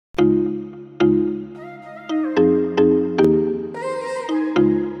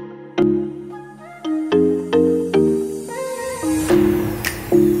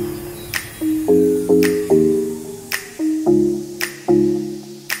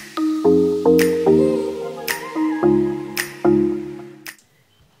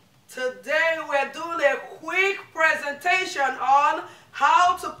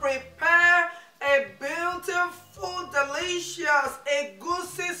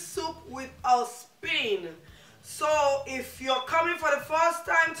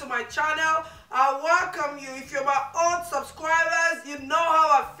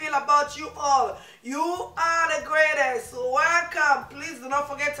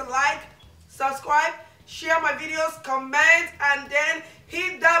to like, subscribe, share my videos, comment, and then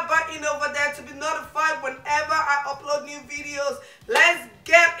hit that button over there to be notified whenever I upload new videos. Let's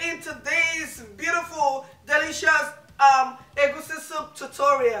get into this beautiful, delicious egusi soup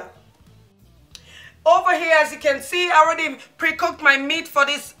tutorial. Over here, as you can see, I already pre-cooked my meat for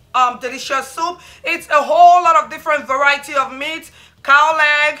this delicious soup. It's a whole lot of different variety of meat: cow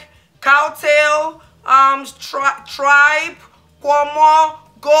leg, cow tail, tripe, kwamo,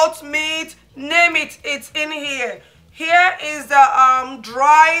 goat meat, name it, it's in here. Here is the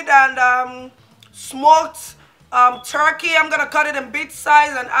dried and smoked turkey. I'm gonna cut it in bit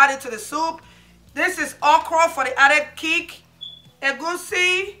size and add it to the soup. This is okra for the added kick.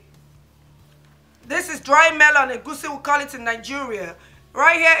 Egusi. This is dry melon. Egusi, we call it in Nigeria.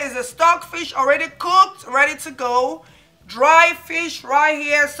 Right here is the stockfish already cooked, ready to go. Dry fish right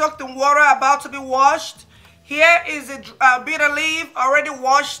here, soaked in water, about to be washed. Here is the bitter leaf, already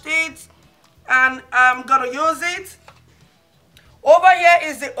washed it, and I'm gonna use it. Over here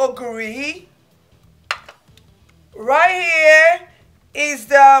is the ogiri. Right here is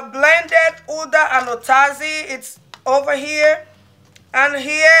the blended uda and otazi. It's over here. And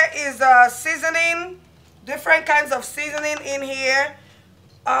here is seasoning, different kinds of seasoning in here.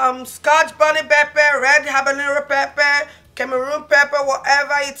 Scotch bonnet pepper, red habanero pepper, Cameroon pepper,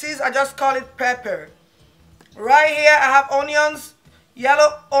 whatever it is, I just call it pepper. Right here I have onions,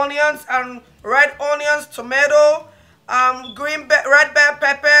 yellow onions and red onions, tomato, red bell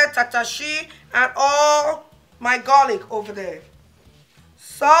pepper, tatashi, and all my garlic over there.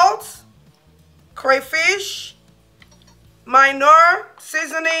 Salt, crayfish, minor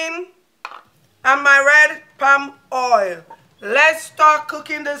seasoning, and my red palm oil. Let's start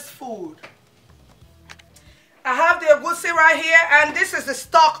cooking this food. I have the egusi right here, and this is the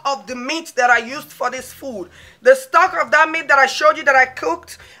stock of the meat that I used for this food. The stock of that meat that I showed you that I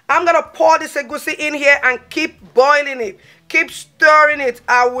cooked, I'm gonna pour this egusi in here and keep boiling it, keep stirring it.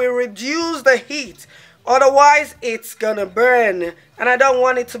 I will reduce the heat, otherwise it's gonna burn, and I don't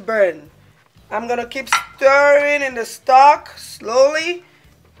want it to burn. I'm gonna keep stirring in the stock slowly,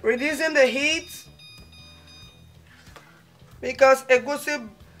 reducing the heat, because egusi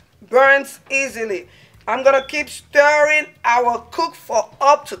burns easily. I'm gonna keep stirring. I will cook for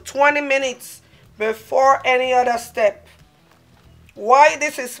up to 20 minutes before any other step. While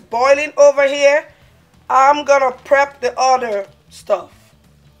this is boiling over here, I'm gonna prep the other stuff.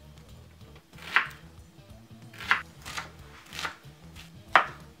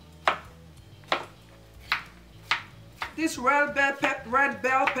 This red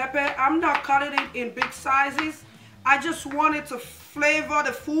bell pepper, I'm not cutting it in big sizes. I just wanted to flavor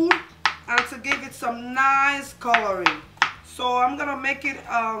the food and to give it some nice coloring. So I'm gonna make it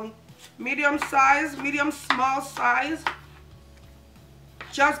medium small size,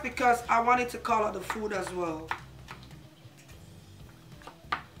 just because I wanted to color the food as well.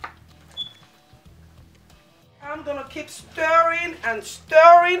 I'm gonna keep stirring and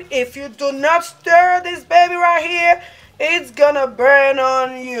stirring. If you do not stir this baby right here, it's gonna burn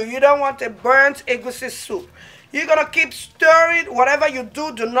on you. You don't want a burnt egusi soup. You're gonna keep stirring. Whatever you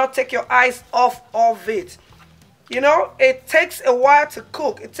do, do not take your eyes off of it. You know, it takes a while to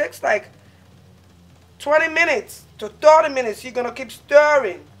cook. It takes like 20 minutes to 30 minutes. You're gonna keep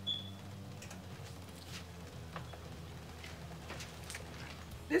stirring.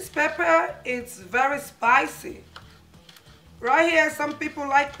 This pepper is very spicy. Right here, some people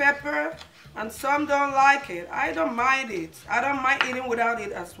like pepper and some don't like it. I don't mind it. I don't mind eating without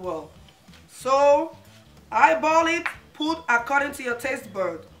it as well. So eyeball it, put according to your taste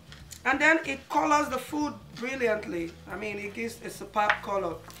bud, and then it colors the food brilliantly. I mean, it gives a superb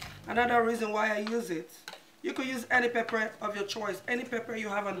color. Another reason why I use it. You could use any pepper of your choice, any pepper you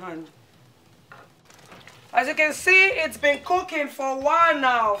have on hand. As you can see, it's been cooking for a while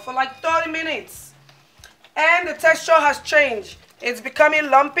now, for like 30 minutes. And the texture has changed. It's becoming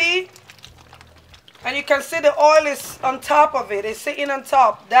lumpy. And you can see the oil is on top of it. It's sitting on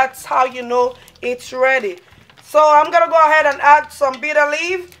top. That's how you know it's ready. So I'm going to go ahead and add some bitter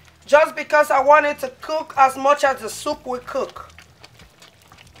leaf, just because I want it to cook as much as the soup will cook.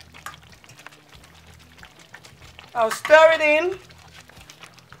 I'll stir it in.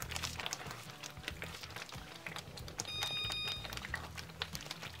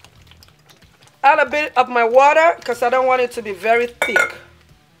 Add a bit of my water because I don't want it to be very thick.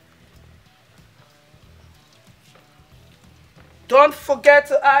 Don't forget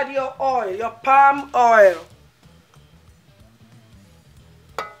to add your oil, your palm oil.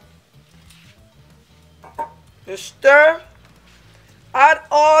 You stir. Add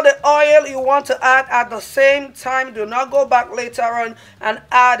all the oil you want to add at the same time. Do not go back later on and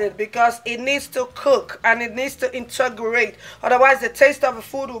add it, because it needs to cook and it needs to integrate. Otherwise, the taste of the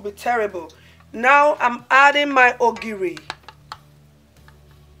food will be terrible. Now I'm adding my ogiri.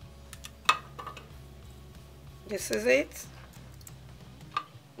 This is it.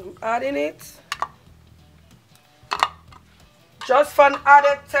 I'm adding it. Just for an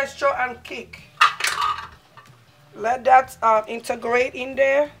added texture and kick. Let that integrate in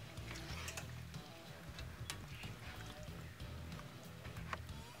there.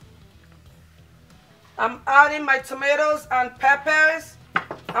 I'm adding my tomatoes and peppers.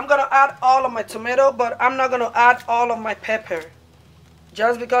 I'm going to add all of my tomato, but I'm not going to add all of my pepper.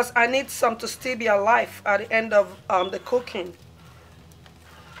 Just because I need some to still be alive at the end of the cooking.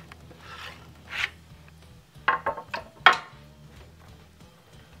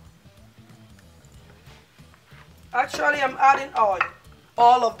 Actually, I'm adding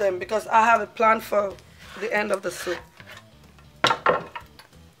all of them, because I have a plan for the end of the soup.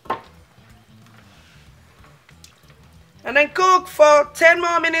 And then cook for 10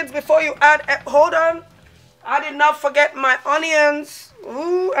 more minutes before you add. Hold on, I did not forget my onions.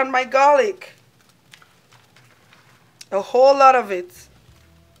 Ooh, and my garlic. A whole lot of it.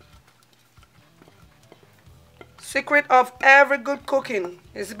 Secret of every good cooking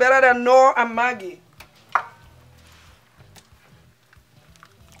is better than Knorr and Maggi.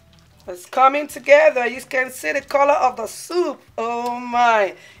 It's coming together. You can see the color of the soup. Oh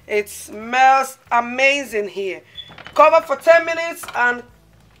my, it smells amazing here. Cover for 10 minutes and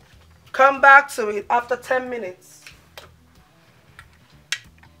come back to it after 10 minutes.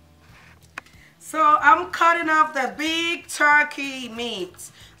 So I'm cutting off the big turkey meat.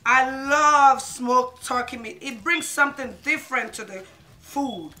 I love smoked turkey meat. It brings something different to the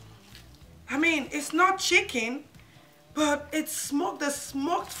food. I mean, it's not chicken, but it's smoked. The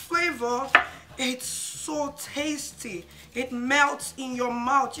smoked flavor, it's so tasty. It melts in your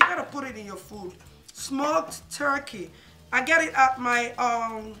mouth. You gotta put it in your food. Smoked turkey. I get it at my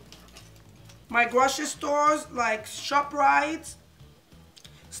my grocery stores like ShopRite,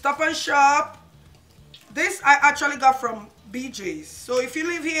 Stop and Shop. This I actually got from BJ's. So if you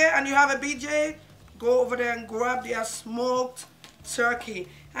live here and you have a BJ, go over there and grab their smoked turkey.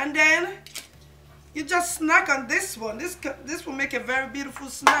 And then you just snack on this one. This will make a very beautiful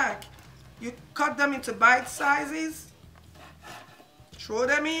snack. You cut them into bite sizes, throw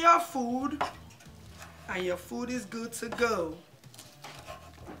them in your food, and your food is good to go.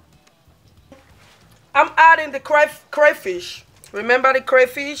 I'm adding the crayfish. Remember the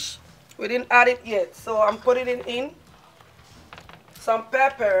crayfish? We didn't add it yet, so I'm putting it in. Some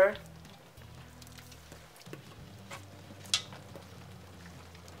pepper.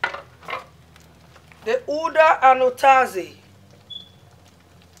 The uda and otazi.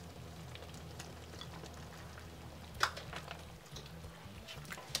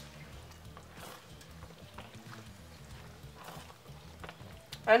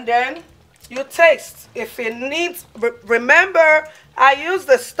 And then you taste if it needs. Remember, I use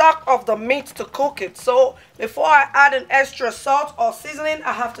the stock of the meat to cook it, so before I add an extra salt or seasoning,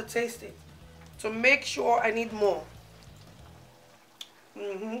 I have to taste it to make sure I need more.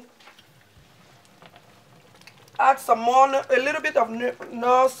 Add some more, a little bit of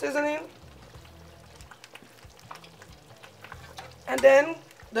Knorr seasoning, and then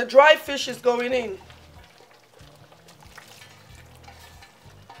the dry fish is going in.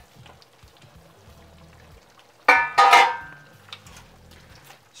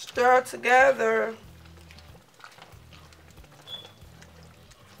 Stir together.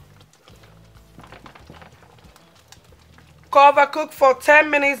 Cover, cook for 10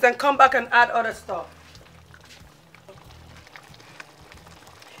 minutes, then come back and add other stuff.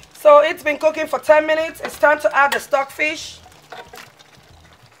 So it's been cooking for 10 minutes. It's time to add the stockfish.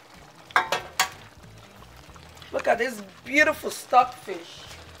 Look at this beautiful stockfish.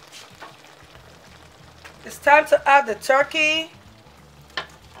 It's time to add the turkey.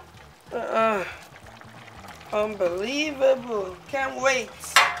 Unbelievable. Can't wait.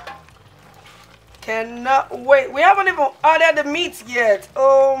 Cannot wait. We haven't even ordered the meat yet.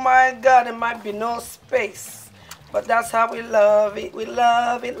 Oh my God, there might be no space. But that's how we love it. We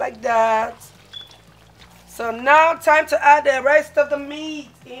love it like that. So now time to add the rest of the meat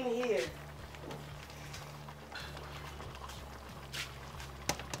in here.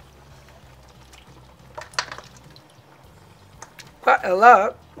 Quite a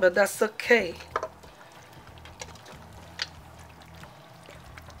lot, but that's okay.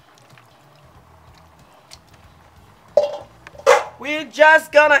 We're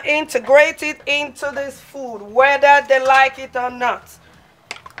just gonna integrate it into this food, whether they like it or not.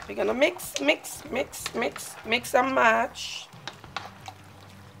 We're gonna mix and match.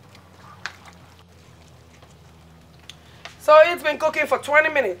 So it's been cooking for 20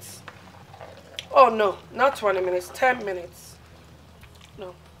 minutes. Oh no, not 20 minutes, 10 minutes.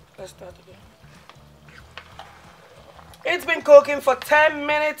 No, let's start again. It's been cooking for 10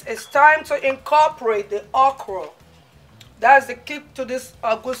 minutes. It's time to incorporate the okra. That's the key to this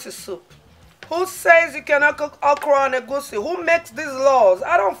egusi soup. Who says you cannot cook okra and egusi? Who makes these laws?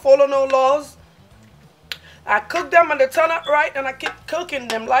 I don't follow no laws. I cook them and they turn out right, and I keep cooking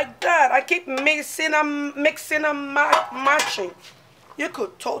them like that. I keep mixing and matching. You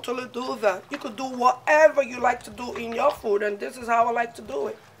could totally do that. You could do whatever you like to do in your food, and this is how I like to do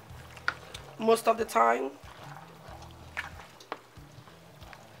it most of the time.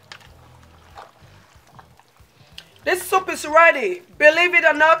 This soup is ready. Believe it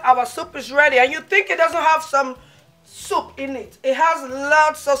or not, our soup is ready. And you think it doesn't have some soup in it. It has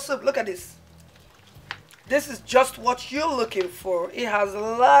lots of soup. Look at this. This is just what you're looking for. It has a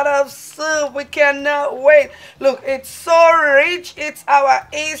lot of soup. We cannot wait. Look, it's so rich. It's our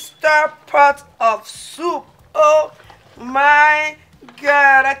Easter pot of soup. Oh my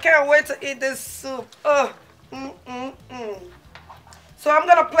God. I can't wait to eat this soup. Oh, So I'm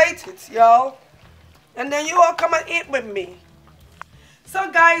going to plate it, y'all. And then you all come and eat with me. So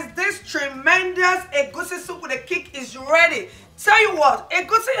guys, this tremendous egusi soup with a kick is ready. Tell you what,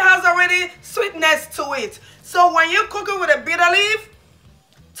 egusi has already sweetness to it. So when you cook it with a bitter leaf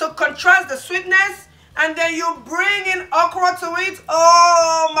to contrast the sweetness, and then you bring in okra to it,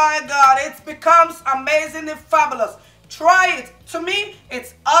 oh my God, it becomes amazingly fabulous. Try it. To me,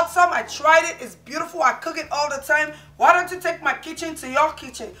 it's awesome. I tried it. It's beautiful. I cook it all the time. Why don't you take my kitchen to your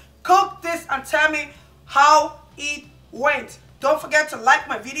kitchen? Cook this and tell me how it went. Don't forget to like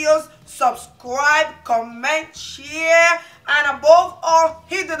my videos, subscribe, comment, share, and above all,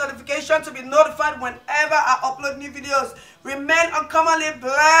 hit the notification to be notified whenever I upload new videos. Remain uncommonly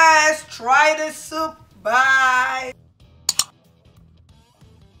blessed. Try this soup. Bye.